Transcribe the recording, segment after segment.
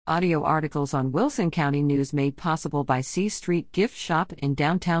Audio articles on Wilson County News made possible by C Street Gift Shop in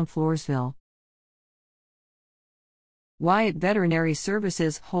downtown Floresville. Wyatt Veterinary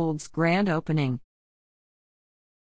Services holds grand opening.